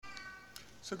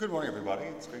So good morning, everybody.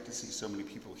 It's great to see so many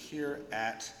people here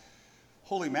at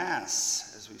Holy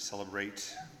Mass as we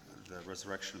celebrate the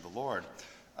resurrection of the Lord.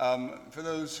 For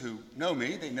those who know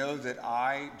me, they know that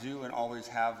I do and always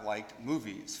have liked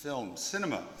movies, films,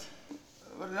 cinema.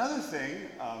 But another thing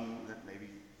that maybe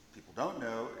people don't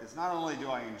know is not only do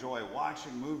I enjoy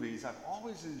watching movies, I've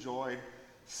always enjoyed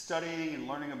studying and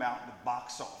learning about the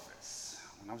box office.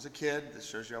 When I was a kid, this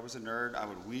shows you I was a nerd, I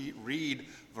would read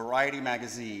Variety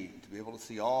magazine to be able to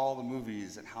see all the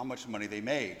movies and how much money they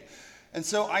made. And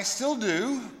so I still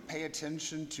do pay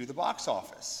attention to the box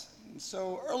office. And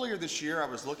so earlier this year, I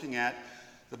was looking at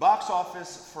the box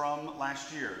office from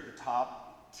last year, the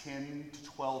top 10 to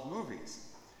 12 movies.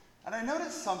 And I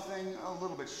noticed something a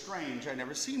little bit strange I'd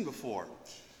never seen before.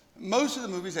 Most of the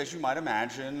movies, as you might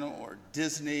imagine, are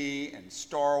Disney and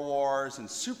Star Wars and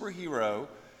superhero,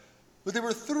 but there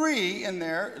were three in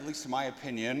there, at least in my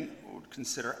opinion, I would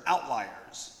consider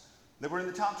outliers. They were in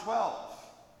the top 12.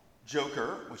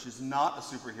 Joker, which is not a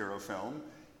superhero film.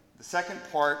 The second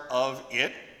part of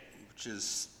It, which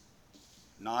is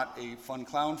not a fun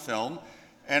clown film.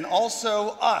 And also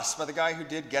Us, by the guy who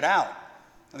did Get Out.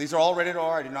 Now, these are all rated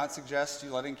R. I do not suggest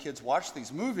you letting kids watch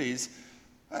these movies.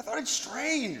 I thought it's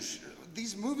strange.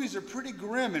 These movies are pretty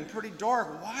grim and pretty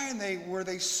dark. Why were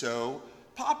they so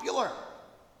popular?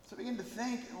 So I began to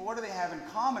think, what do they have in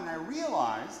common? And I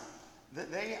realized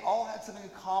that they all had something in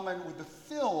common with the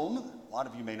film, a lot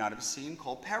of you may not have seen,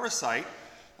 called Parasite,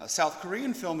 a South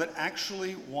Korean film that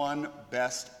actually won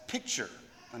Best Picture,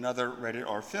 another rated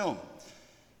R film.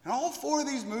 And all four of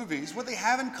these movies, what they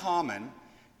have in common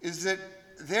is that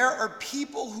there are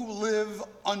people who live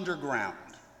underground.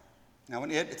 Now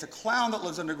in it's a clown that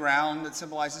lives underground that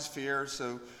symbolizes fear,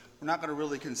 so we're not going to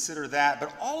really consider that.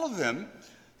 But all of them,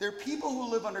 they're people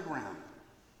who live underground,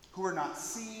 who are not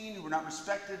seen, who are not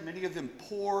respected, many of them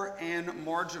poor and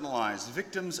marginalized,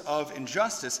 victims of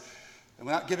injustice. And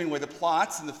without giving away the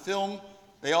plots in the film,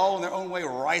 they all in their own way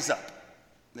rise up.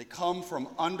 They come from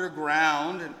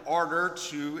underground in order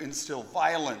to instill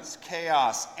violence,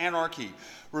 chaos, anarchy,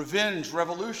 revenge,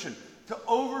 revolution, to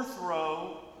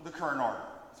overthrow the current order,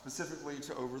 specifically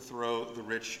to overthrow the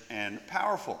rich and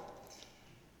powerful.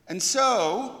 And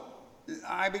so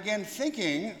I began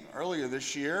thinking earlier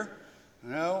this year,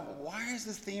 why is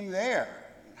this theme there?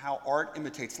 How art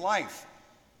imitates life.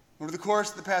 Over the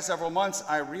course of the past several months,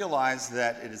 I realized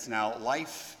that it is now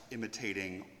life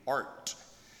imitating art.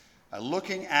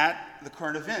 Looking at the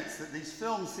current events, that these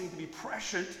films seem to be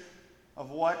prescient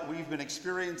of what we've been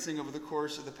experiencing over the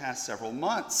course of the past several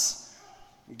months.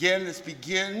 Again, this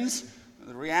begins with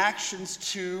the reactions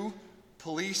to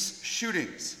police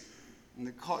shootings. And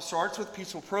it starts with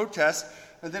peaceful protest,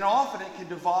 and then often it can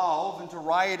devolve into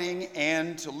rioting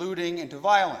and to looting and to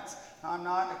violence. Now, I'm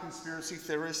not a conspiracy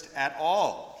theorist at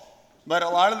all, but a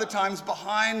lot of the times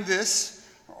behind this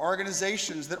are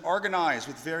organizations that organize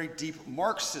with very deep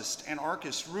Marxist,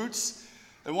 anarchist roots.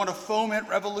 They want to foment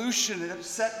revolution and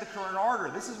upset the current order.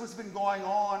 This is what's been going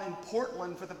on in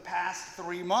Portland for the past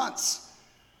 3 months.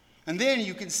 And then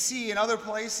you can see in other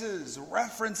places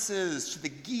references to the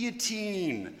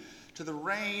guillotine, to the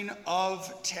reign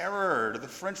of terror, to the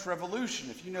French Revolution.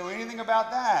 If you know anything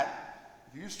about that,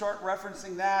 if you start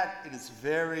referencing that, it is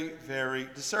very, very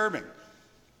disturbing.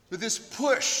 But this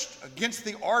push against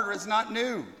the order is not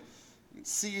new. You can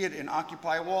see it in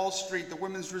Occupy Wall Street, the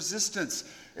women's resistance.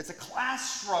 It's a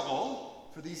class struggle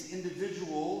for these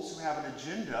individuals who have an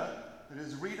agenda that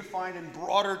is redefined in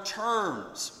broader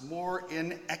terms, more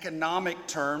in economic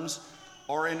terms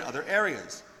or in other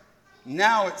areas.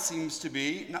 Now it seems to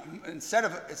be,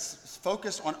 it's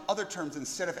focused on other terms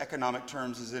instead of economic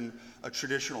terms as in a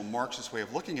traditional Marxist way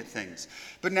of looking at things.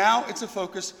 But now it's a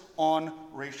focus on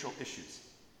racial issues.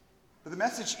 But the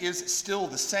message is still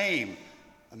the same.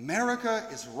 America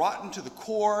is rotten to the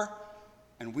core,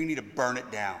 and we need to burn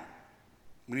it down.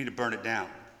 We need to burn it down.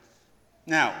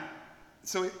 Now,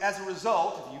 so as a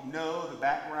result, if you know the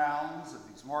backgrounds of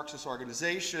these Marxist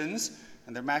organizations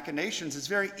and their machinations, it's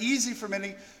very easy for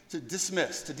many to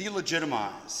dismiss, to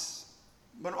delegitimize.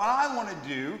 But what I want to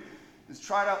do is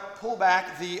try to pull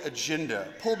back the agenda,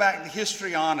 pull back the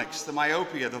histrionics, the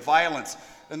myopia, the violence,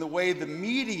 and the way the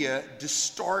media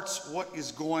distorts what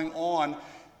is going on.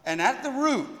 And at the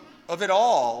root of it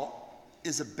all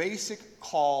is a basic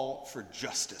call for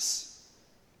justice.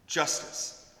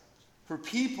 Justice. For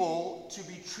people to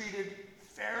be treated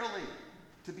fairly,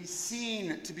 to be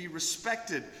seen, to be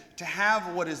respected, to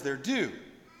have what is their due.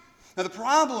 Now the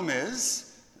problem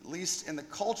is, at least in the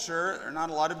culture, there are not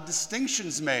a lot of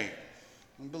distinctions made.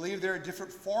 We believe there are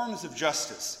different forms of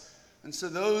justice. And so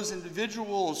those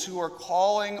individuals who are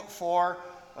calling for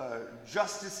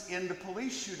justice in the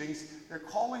police shootings, they're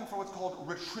calling for what's called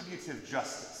retributive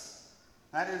justice.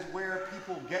 That is where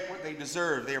people get what they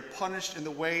deserve. They are punished in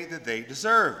the way that they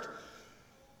deserved.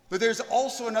 But there's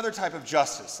also another type of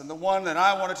justice, and the one that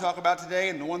I want to talk about today,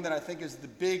 and the one that I think is the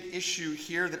big issue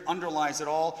here that underlies it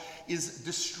all, is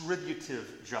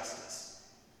distributive justice.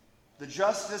 The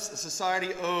justice a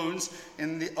society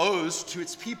owes to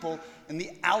its people in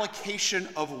the allocation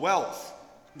of wealth,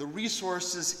 the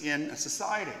resources in a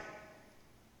society.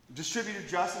 Distributive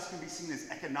justice can be seen as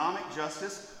economic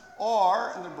justice,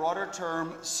 or, in the broader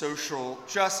term, social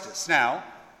justice. Now,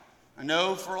 I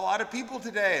know for a lot of people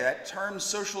today, that term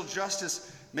social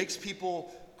justice makes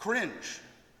people cringe,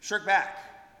 shirk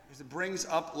back, because it brings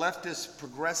up leftist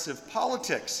progressive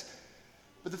politics.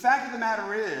 But the fact of the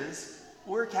matter is,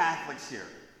 we're Catholics here.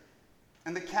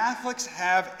 And the Catholic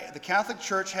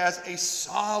Church has a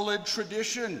solid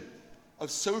tradition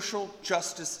of social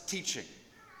justice teaching,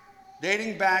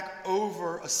 dating back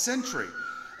over a century.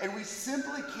 And we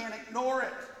simply can't ignore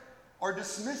it or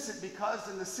dismiss it because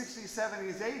in the 60s,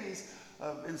 70s,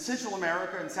 80s, in Central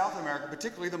America and South America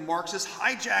particularly, the Marxists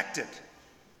hijacked it.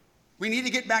 We need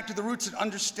to get back to the roots and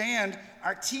understand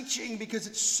our teaching because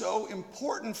it's so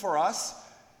important for us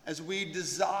as we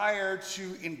desire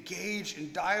to engage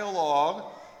in dialogue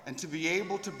and to be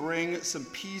able to bring some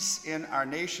peace in our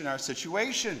nation, our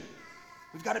situation.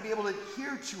 We've got to be able to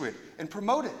adhere to it and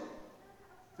promote it.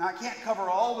 Now, I can't cover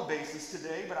all the bases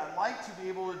today, but I'd like to be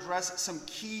able to address some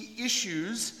key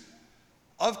issues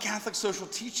of Catholic social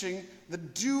teaching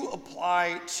that do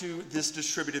apply to this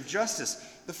distributive justice.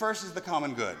 The first is the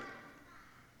common good.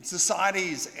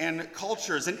 Societies and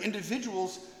cultures and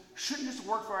individuals shouldn't just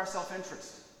work for our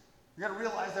self-interest. We've got to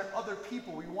realize that other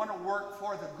people, we want to work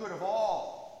for the good of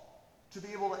all, to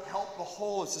be able to help the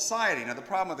whole of society. Now, the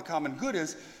problem with the common good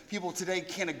is people today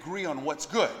can't agree on what's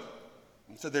good.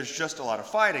 And so there's just a lot of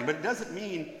fighting, but it doesn't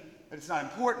mean that it's not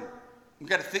important. We've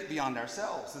got to think beyond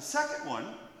ourselves. The second one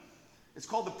is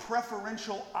called the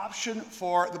preferential option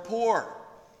for the poor.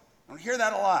 I hear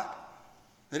that a lot,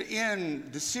 that in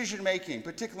decision-making,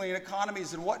 particularly in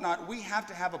economies and whatnot, we have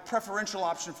to have a preferential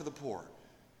option for the poor,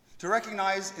 to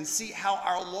recognize and see how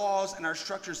our laws and our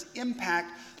structures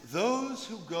impact those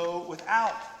who go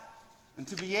without, and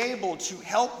to be able to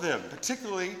help them,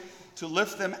 particularly to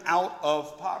lift them out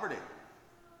of poverty.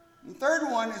 The third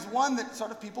one is one that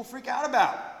sort of people freak out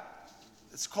about.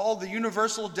 It's called the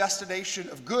universal destination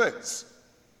of goods.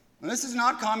 And this is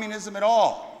not communism at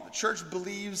all. The church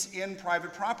believes in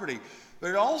private property,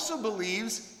 but it also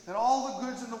believes that all the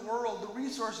goods in the world, the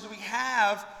resources we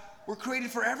have, were created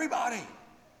for everybody.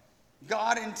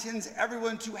 God intends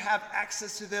everyone to have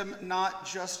access to them, not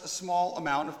just a small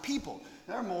amount of people.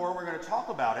 There are more, we're going to talk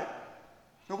about it.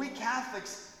 But we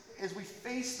Catholics, as we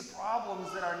face the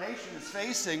problems that our nation is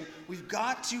facing, we've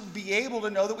got to be able to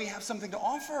know that we have something to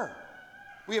offer.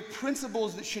 We have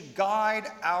principles that should guide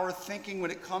our thinking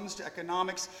when it comes to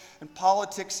economics and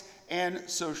politics and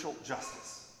social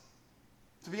justice.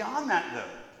 So beyond that, though,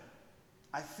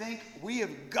 I think we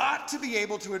have got to be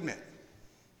able to admit,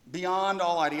 beyond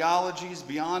all ideologies,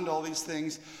 beyond all these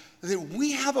things, that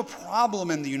we have a problem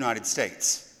in the United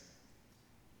States.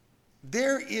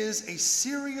 There is a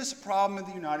serious problem in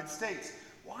the United States.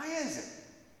 Why is it?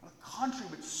 In a country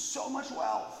with so much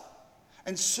wealth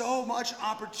and so much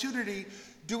opportunity,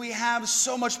 do we have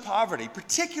so much poverty?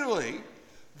 Particularly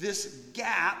this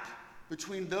gap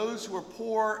between those who are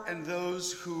poor and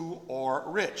those who are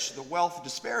rich, the wealth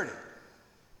disparity.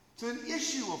 So an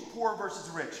issue of poor versus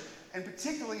rich, and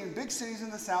particularly in big cities in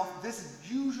the South, this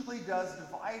usually does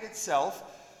divide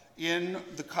itself in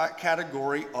the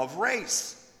category of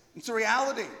race. It's a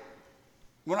reality.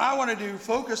 What I want to do,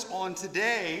 focus on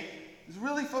today, is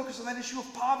really focus on that issue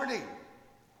of poverty.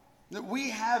 That we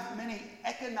have many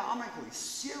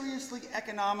seriously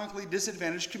economically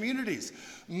disadvantaged communities.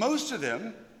 Most of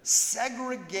them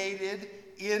segregated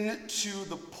into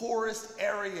the poorest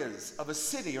areas of a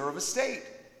city or of a state.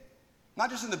 Not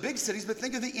just in the big cities, but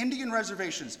think of the Indian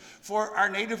reservations for our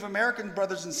Native American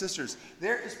brothers and sisters.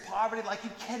 There is poverty like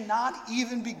you cannot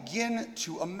even begin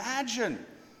to imagine.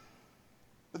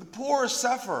 But the poor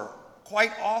suffer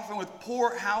quite often with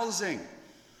poor housing,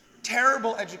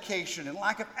 terrible education and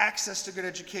lack of access to good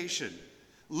education,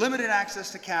 limited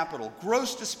access to capital,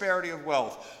 gross disparity of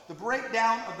wealth, the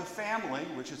breakdown of the family,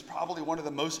 which is probably one of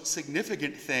the most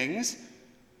significant things. And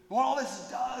what all this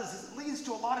does is it leads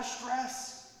to a lot of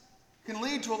stress, can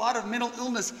lead to a lot of mental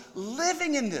illness,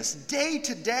 living in this day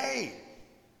to day.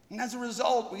 And as a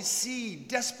result, we see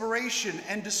desperation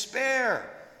and despair,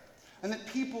 and that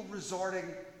people resorting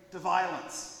to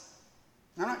violence.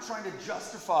 I'm not trying to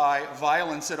justify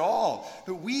violence at all,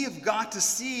 but we have got to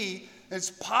see that it's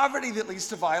poverty that leads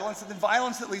to violence and then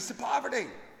violence that leads to poverty.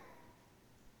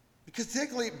 Because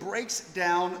typically it breaks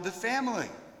down the family.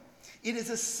 It is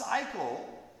a cycle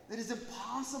that is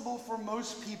impossible for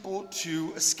most people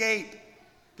to escape,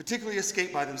 particularly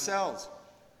escape by themselves.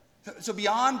 So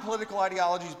beyond political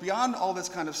ideologies, beyond all this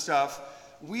kind of stuff,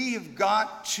 we have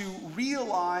got to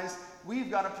realize we've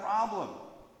got a problem.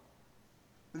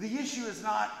 The issue is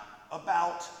not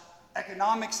about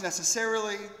economics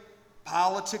necessarily,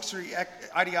 politics or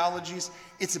ideologies.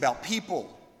 It's about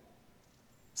people.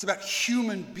 It's about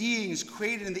human beings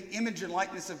created in the image and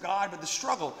likeness of God, but the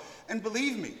struggle, and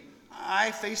believe me,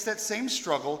 I face that same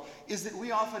struggle, is that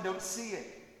we often don't see it.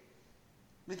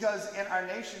 Because in our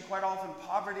nation, quite often,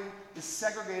 poverty is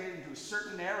segregated into a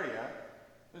certain area.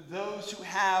 Those who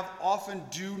have often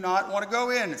do not want to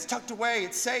go in. It's tucked away.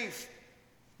 It's safe.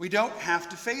 We don't have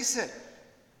to face it.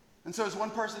 And so as one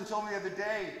person told me the other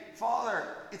day, Father,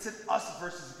 it's an us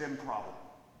versus them problem.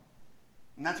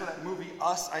 And that's why that movie,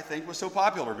 Us, I think, was so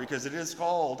popular, because it is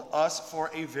called Us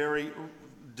for a very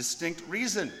distinct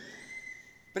reason.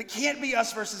 But it can't be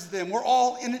us versus them. We're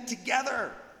all in it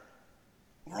together.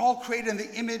 We're all created in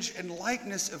the image and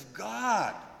likeness of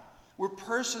God. We're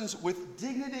persons with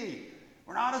dignity.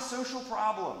 We're not a social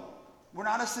problem. We're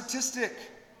not a statistic.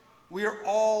 We are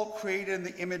all created in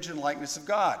the image and likeness of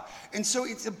God. And so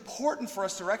it's important for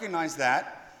us to recognize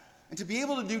that and to be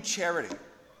able to do charity,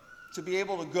 to be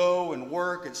able to go and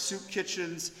work at soup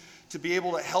kitchens, to be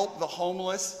able to help the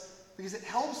homeless, because it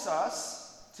helps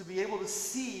us to be able to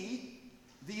see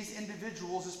these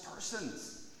individuals as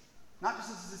persons, not just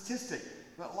as a statistic,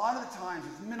 but a lot of the times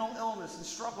with mental illness and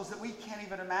struggles that we can't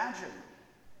even imagine,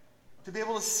 to be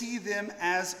able to see them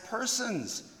as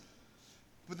persons.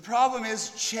 But the problem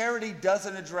is charity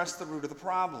doesn't address the root of the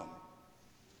problem.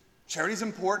 Charity is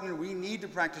important, and we need to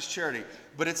practice charity,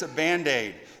 but it's a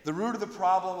Band-Aid. The root of the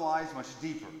problem lies much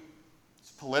deeper.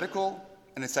 It's political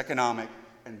and it's economic,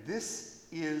 and this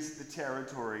is the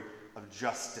territory of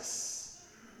justice.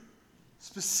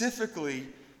 Specifically,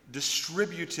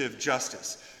 distributive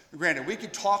justice. Granted, we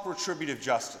could talk retributive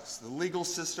justice, the legal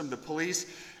system, the police,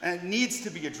 and it needs to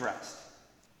be addressed.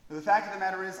 But the fact of the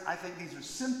matter is, I think these are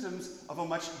symptoms of a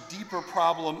much deeper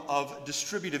problem of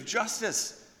distributive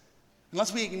justice.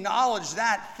 Unless we acknowledge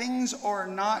that, things are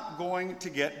not going to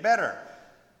get better.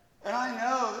 And I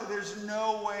know that there's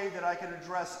no way that I can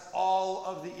address all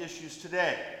of the issues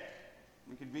today.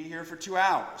 We could be here for 2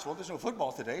 hours. Well, there's no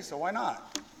football today, so why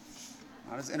not?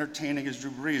 Not as entertaining as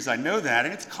Drew Brees. I know that,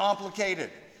 and it's complicated.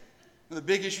 One of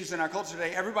the big issues in our culture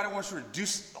today, everybody wants to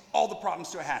reduce all the problems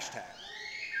to a hashtag,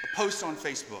 a post on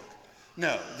Facebook.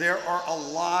 No, there are a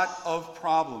lot of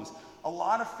problems, a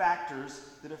lot of factors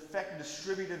that affect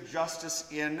distributive justice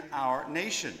in our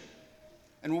nation.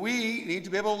 And we need to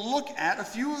be able to look at a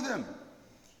few of them.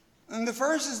 And the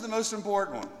first is the most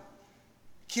important one.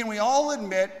 Can we all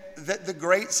admit that the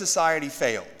Great Society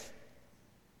failed?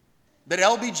 That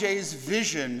LBJ's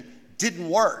vision didn't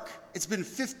work? It's been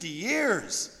 50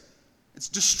 years. It's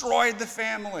destroyed the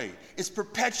family. It's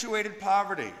perpetuated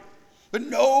poverty. But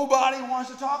nobody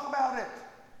wants to talk about it.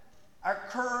 Our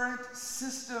current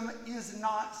system is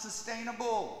not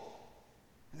sustainable.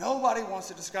 Nobody wants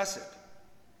to discuss it.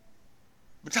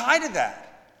 But tied to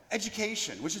that,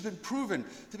 education, which has been proven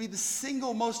to be the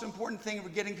single most important thing for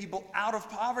getting people out of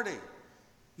poverty.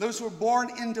 Those who are born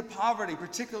into poverty,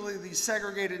 particularly these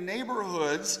segregated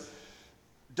neighborhoods,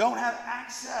 don't have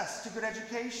access to good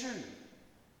education.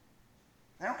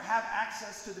 They don't have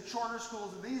access to the charter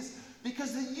schools of these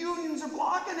because the unions are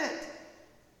blocking it.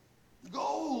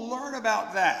 Go learn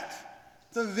about that.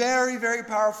 It's a very, very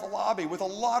powerful lobby with a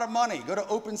lot of money. Go to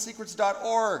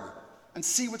opensecrets.org and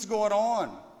see what's going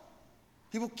on.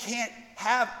 People can't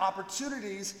have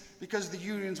opportunities because the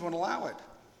unions won't allow it.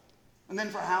 And then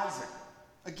for housing.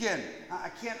 Again,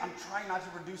 I'm trying not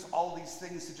to reduce all these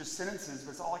things to just sentences,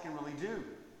 but it's all I can really do.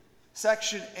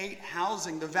 Section 8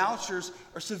 housing, the vouchers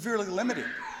are severely limited.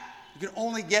 You can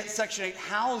only get Section 8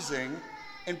 housing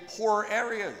in poorer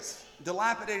areas,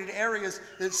 dilapidated areas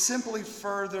that simply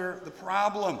further the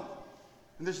problem.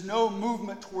 And there's no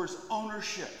movement towards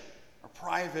ownership or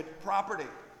private property.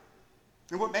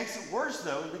 And what makes it worse,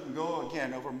 though, and we can go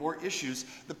again over more issues,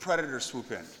 the predators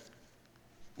swoop in.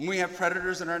 And we have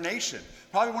predators in our nation.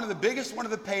 Probably one of the biggest, one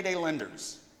of the payday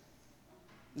lenders.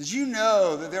 Did you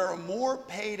know that there are more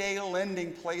payday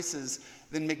lending places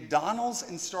than McDonald's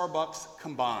and Starbucks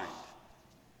combined?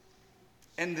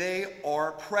 And they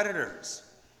are predators.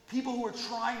 People who are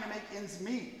trying to make ends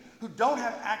meet, who don't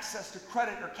have access to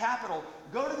credit or capital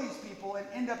go to these people and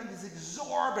end up in these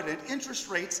exorbitant interest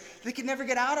rates they can never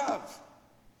get out of.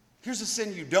 Here's a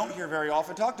sin you don't hear very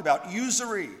often talked about: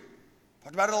 usury.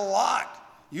 Talked about it a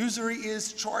lot. Usury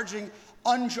is charging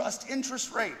unjust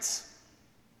interest rates,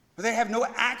 but they have no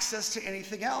access to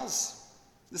anything else.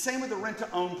 The same with the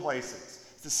rent-to-own places.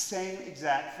 It's the same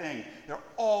exact thing. They're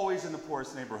always in the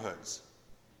poorest neighborhoods.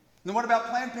 And then what about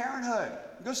Planned Parenthood?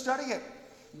 Go study it.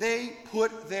 They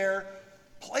put their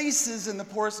places in the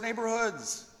poorest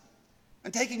neighborhoods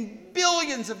and taking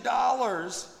billions of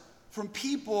dollars from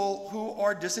people who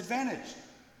are disadvantaged.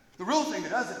 The real thing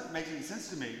that doesn't make any sense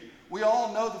to me, we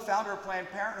all know the founder of Planned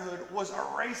Parenthood was a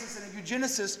racist and a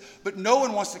eugenicist, but no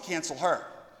one wants to cancel her.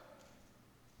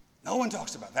 No one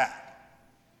talks about that.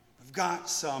 We've got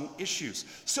some issues.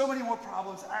 So many more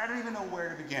problems, I don't even know where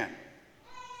to begin.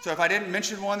 So if I didn't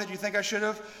mention one that you think I should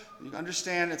have, you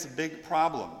understand it's a big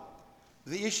problem.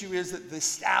 The issue is that the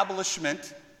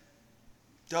establishment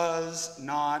does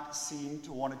not seem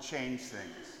to want to change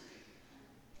things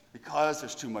because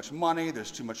there's too much money,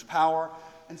 there's too much power.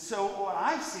 And so what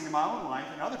I've seen in my own life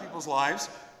and other people's lives,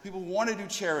 people who want to do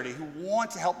charity, who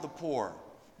want to help the poor,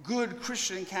 good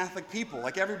Christian Catholic people,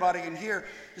 like everybody in here,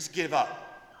 just give up.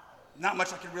 Not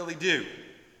much I can really do.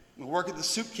 I work at the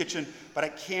soup kitchen, but I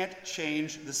can't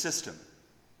change the system.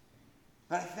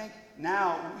 But I think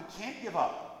now we can't give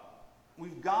up.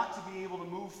 We've got to be able to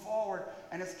move forward,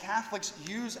 and as Catholics,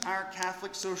 use our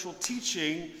Catholic social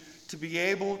teaching to be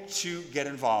able to get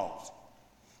involved.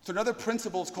 So another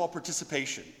principle is called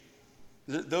participation.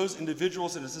 Those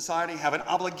individuals in a society have an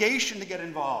obligation to get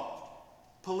involved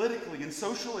politically and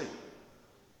socially.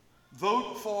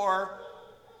 Vote for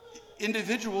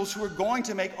individuals who are going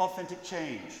to make authentic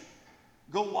change.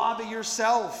 Go lobby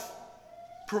yourself.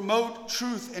 Promote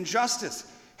truth and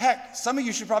justice. Heck, some of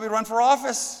you should probably run for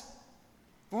office.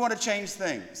 We want to change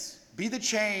things. Be the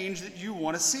change that you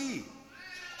want to see.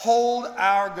 Hold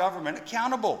our government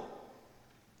accountable.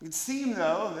 It would seem,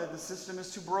 though, that the system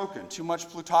is too broken, too much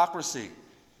plutocracy.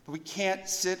 But we can't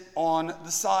sit on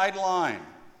the sideline.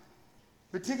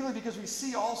 Particularly because we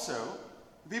see also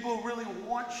people who really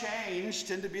want change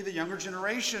tend to be the younger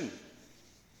generation.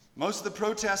 Most of the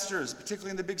protesters,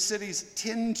 particularly in the big cities,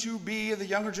 tend to be the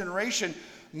younger generation.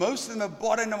 Most of them have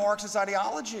bought into Marxist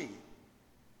ideology.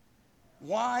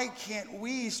 Why can't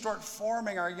we start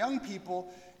forming our young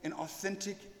people in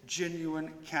authentic,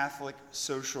 genuine Catholic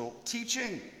social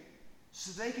teaching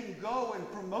so they can go and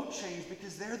promote change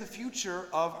because they're the future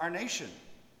of our nation?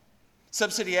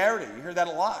 Subsidiarity, you hear that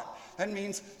a lot. That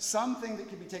means something that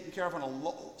can be taken care of on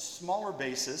a smaller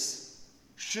basis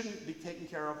shouldn't be taken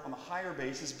care of on a higher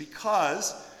basis,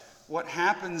 because what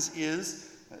happens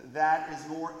is that is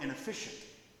more inefficient.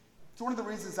 It's one of the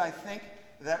reasons I think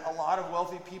that a lot of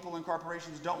wealthy people and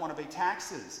corporations don't want to pay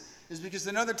taxes, is because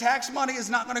they know their tax money is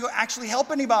not going to go actually help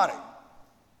anybody.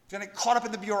 It's going to get caught up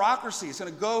in the bureaucracy. It's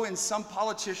going to go in some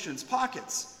politicians'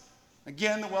 pockets.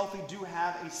 Again, the wealthy do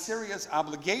have a serious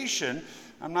obligation.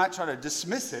 I'm not trying to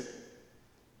dismiss it.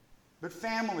 But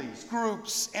families,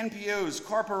 groups, NPOs,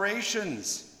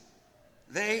 corporations,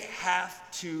 they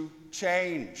have to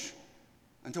change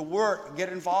and to work, get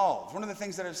involved. One of the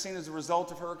things that I've seen as a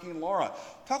result of Hurricane Laura,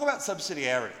 talk about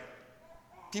subsidiarity.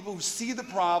 People who see the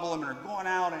problem and are going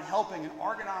out and helping and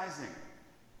organizing.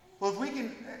 Well, if we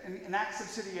can enact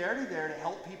subsidiarity there to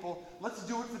help people, let's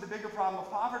do it for the bigger problem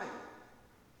of poverty.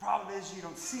 The problem is you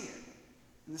don't see it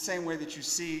in the same way that you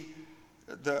see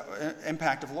the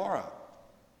impact of Laura.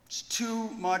 It's too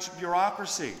much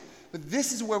bureaucracy. But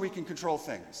this is where we can control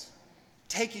things.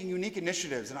 Taking unique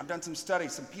initiatives, and I've done some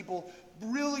studies, some people,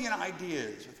 brilliant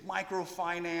ideas with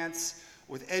microfinance,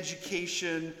 with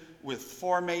education, with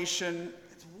formation.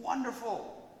 It's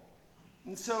wonderful.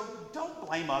 And so don't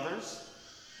blame others.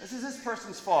 This is this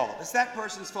person's fault. It's that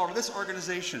person's fault, or this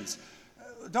organization's.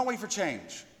 Don't wait for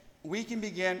change. We can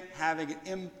begin having an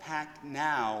impact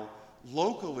now,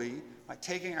 locally, by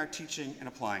taking our teaching and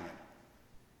applying it.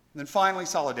 And then finally,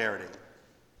 solidarity.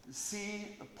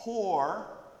 See the poor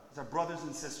as our brothers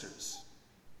and sisters.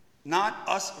 Not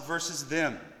us versus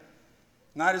them.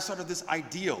 Not as sort of this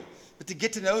ideal, but to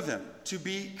get to know them, to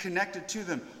be connected to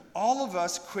them. All of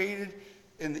us created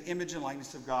in the image and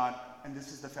likeness of God, and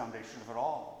this is the foundation of it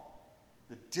all.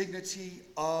 The dignity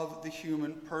of the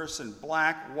human person.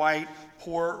 Black, white,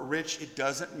 poor, rich, it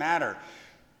doesn't matter.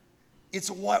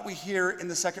 It's what we hear in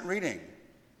the second reading.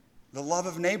 The love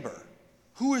of neighbor.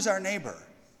 Who is our neighbor?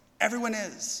 Everyone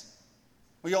is.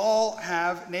 We all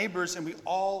have neighbors, and we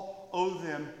all owe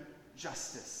them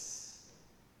justice.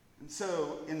 And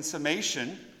so, in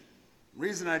summation, the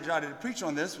reason I decided to preach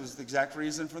on this was the exact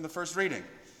reason from the first reading.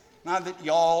 Not that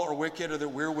y'all are wicked or that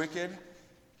we're wicked,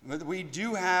 but we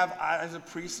do have, as a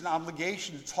priest, an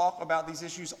obligation to talk about these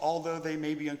issues, although they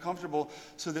may be uncomfortable,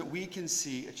 so that we can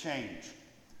see a change.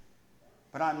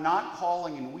 But I'm not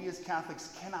calling, and we as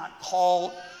Catholics cannot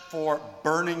call for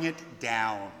burning it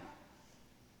down.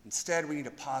 Instead, we need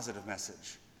a positive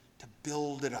message to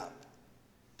build it up,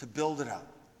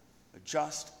 a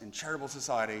just and charitable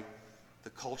society, the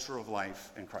culture of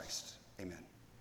life in Christ. Amen.